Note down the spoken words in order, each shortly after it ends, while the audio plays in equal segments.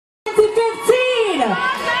2015,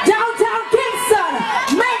 downtown Kingston.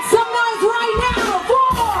 Make some noise right now for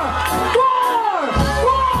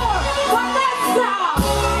Vanesa,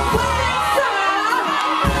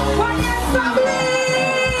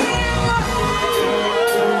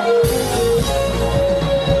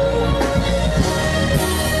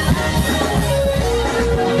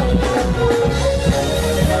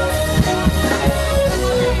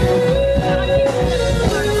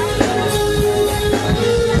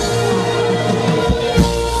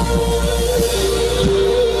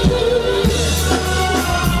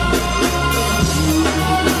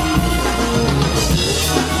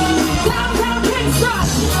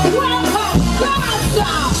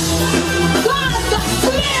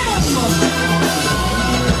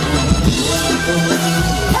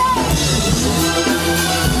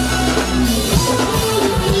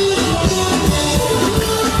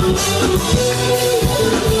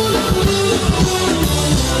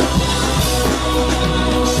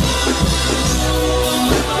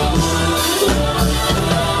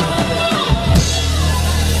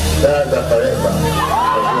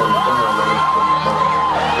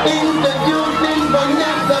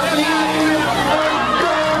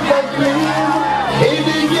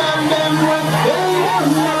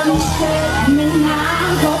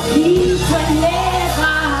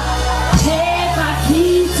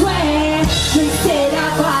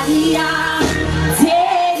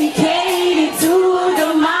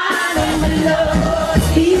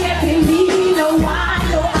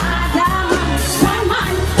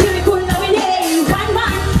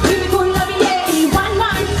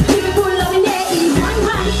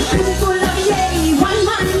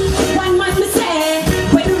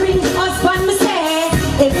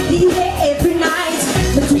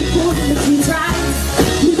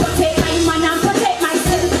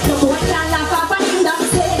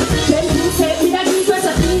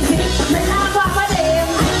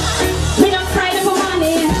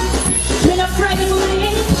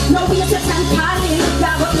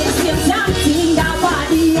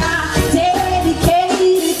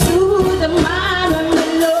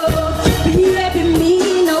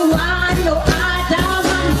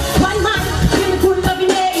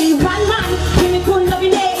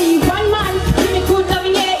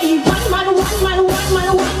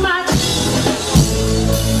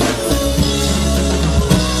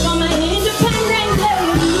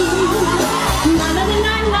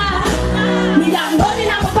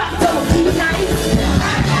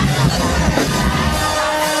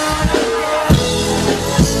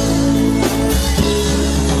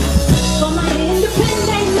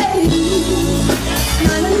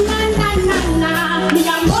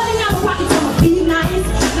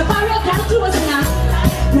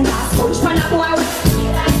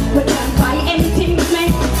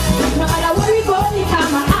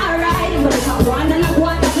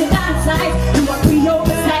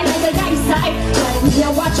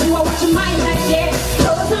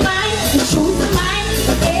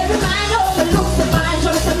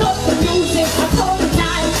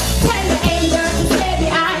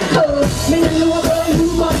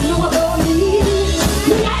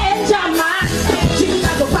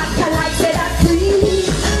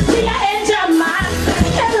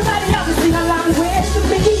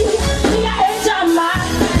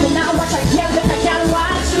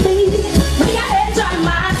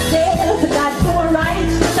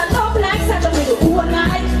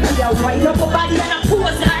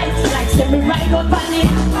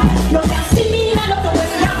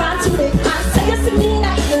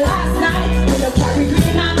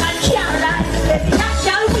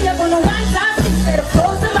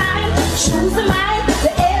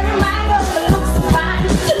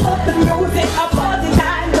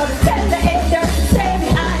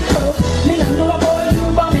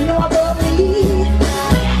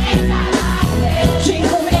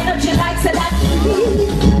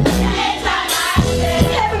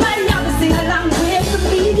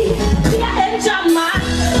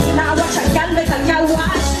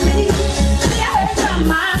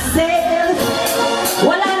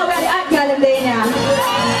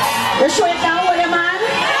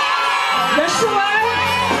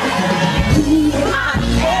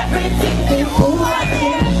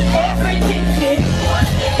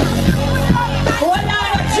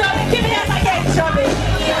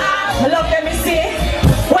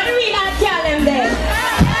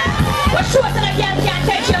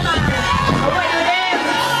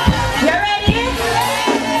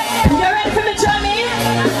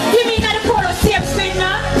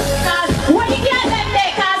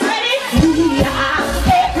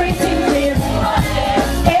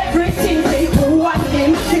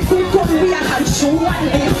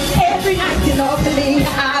 Every night you know feeling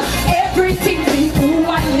hard. Everything be who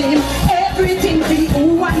I live. Everything be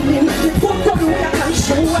who I live. The put on you can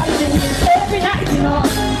show I live. Every night you know.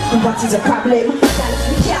 What is the problem? Girl,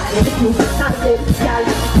 we can't let you stand them. Girl,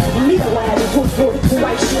 me the one that good for who I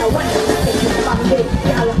share one that take you from them.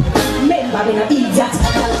 Girl, remember me no idiot.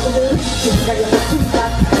 Girl, for the rich you got your food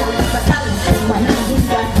that. Girl, for talent, man, I do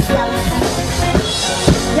that. Girl,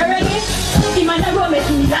 you ready? He might not make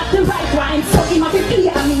me have the right wine. So he might be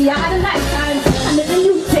clear on me at the night time. And then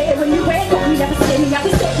you say when you wake up, you never say me have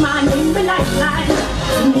to take my name in lifeline.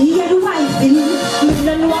 Me and the wifey, me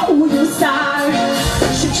don't know who you are.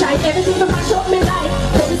 Should try everything to mash up me life.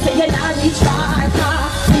 But you say you're not reach far.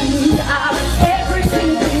 We have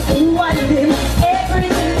everything who I live.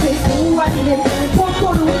 Everything who I live. Put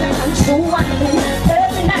on the way and show I live.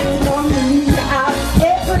 Every night on me have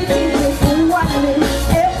everything who I live.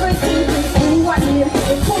 Everything who I live.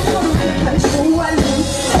 Put on the way and show I live.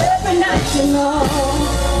 Every night you know.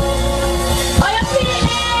 Are you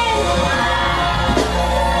feeling?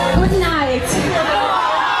 Good night.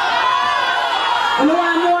 You know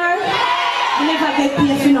one more? You never get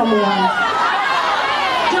paid for no more.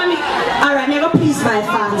 Alright, never please my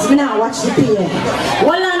fans. Me now watch the pay.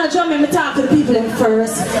 Well, I know Johnny, me talk to the people them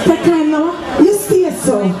first. That time now, you stay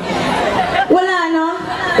so. Well, I know,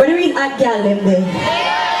 when the real hot girl them there.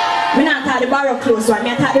 Me not talk the barrow close one,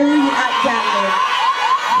 me talk the real hot girl there.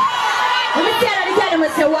 When me tell them, I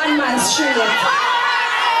say one man straight.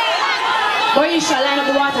 But you shall line up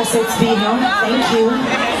the water set speed, no? Thank you.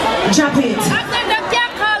 Drop it.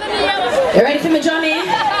 You ready for me, Johnny?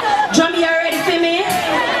 Johnny, you ready for me?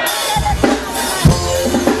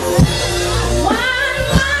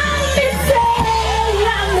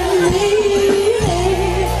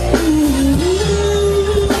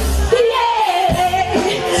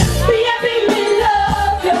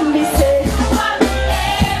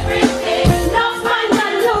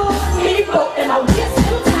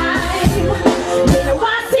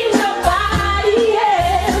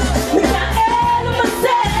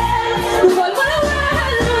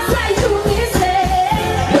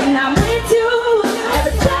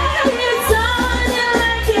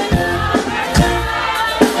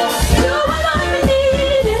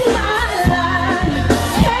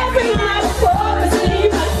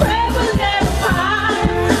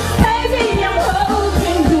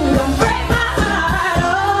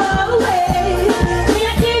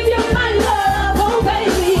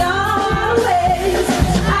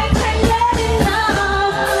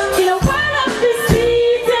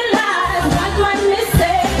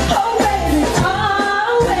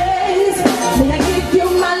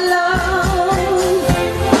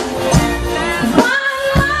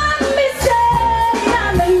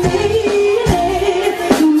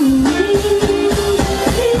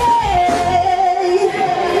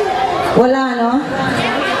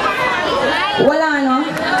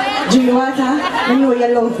 I know you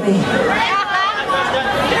love me.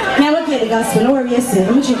 Now look at the gospel, no worry yourself,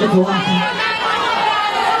 let me drink the water.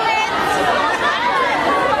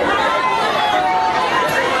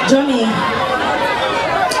 Johnny,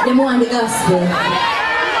 they want the gospel.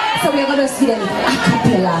 So we're going to see them a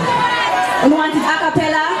cappella. You want it a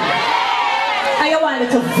cappella? Or you want it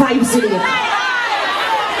to vibes with it?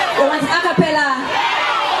 You want it a cappella?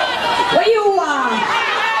 What you want?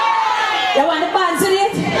 You want the bands with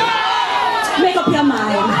it? Make up your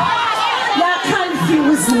mind. You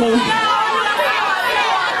confuse me.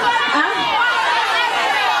 Huh?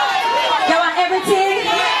 You want everything?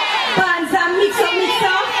 Bands and mix up.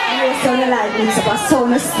 You sound like mix up, a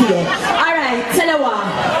sound of stay. Alright, tell you what.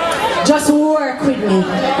 Just work with me.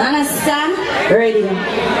 Understand? Ready?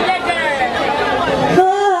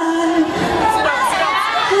 God,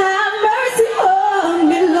 have mercy on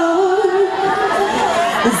me, Lord.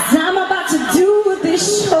 'Cause I'm about to do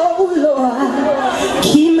this show, Lord.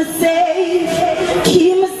 Keep me safe,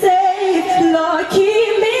 Lord,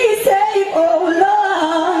 keep me safe, oh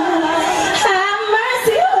Lord. Have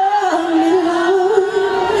mercy on me, Lord.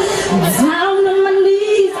 Down on my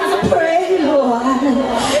knees I pray, Lord.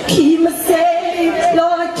 Keep me safe,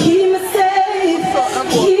 Lord, keep me safe,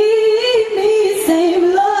 keep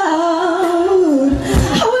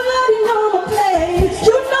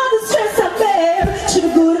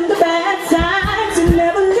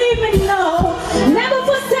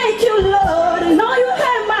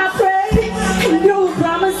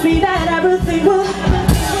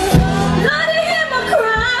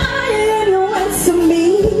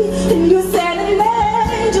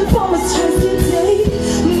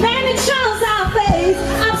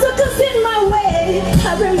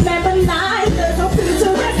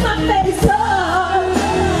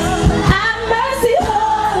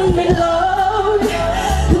hold me, Lord.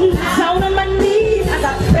 Down on my knees as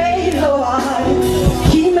I pray, Lord.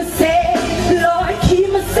 Keep me safe, Lord, keep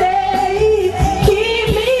me safe. Keep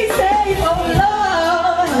me safe, oh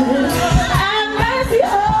Lord. Have mercy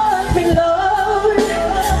on me, Lord.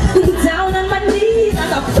 Down on my knees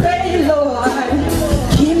as I pray, Lord.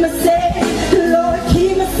 Keep me safe, Lord,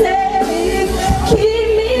 keep me safe. Keep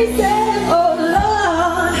me safe, oh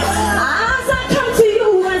Lord. As I come to you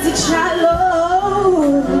as a child,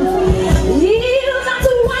 Lord. Heal not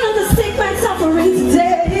to one of the sick man suffering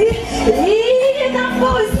today. Heal that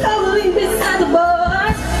voice calling beside the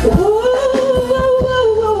bars.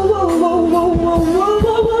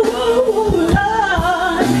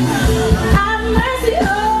 Lord, have mercy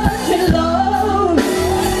on me, Lord.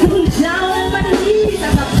 Down on my knees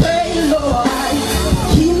as I pray, Lord.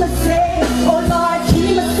 Keep me safe, oh Lord,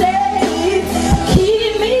 keep me safe.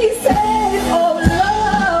 Keep me safe, oh Lord.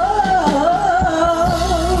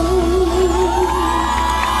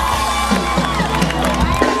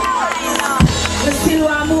 You still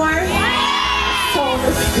want more? So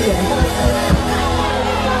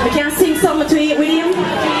we can sing something to it with him.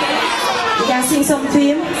 We can sing something to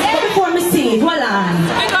him. But before me sing it, hold on.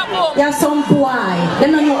 You have some boy. They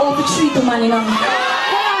don't know how to treat a man, you know.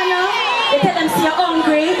 Hold on now. They tell them see you're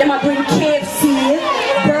hungry. They might bring KFC,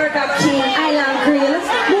 Burger King, Island Grill.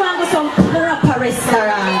 You want to go some proper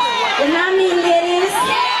restaurant. You know what I mean, ladies?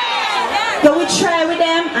 So we try with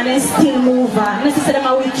them and then still move on. Let's say them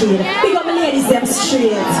are wicked. Big up the ladies, them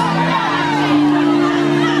straight.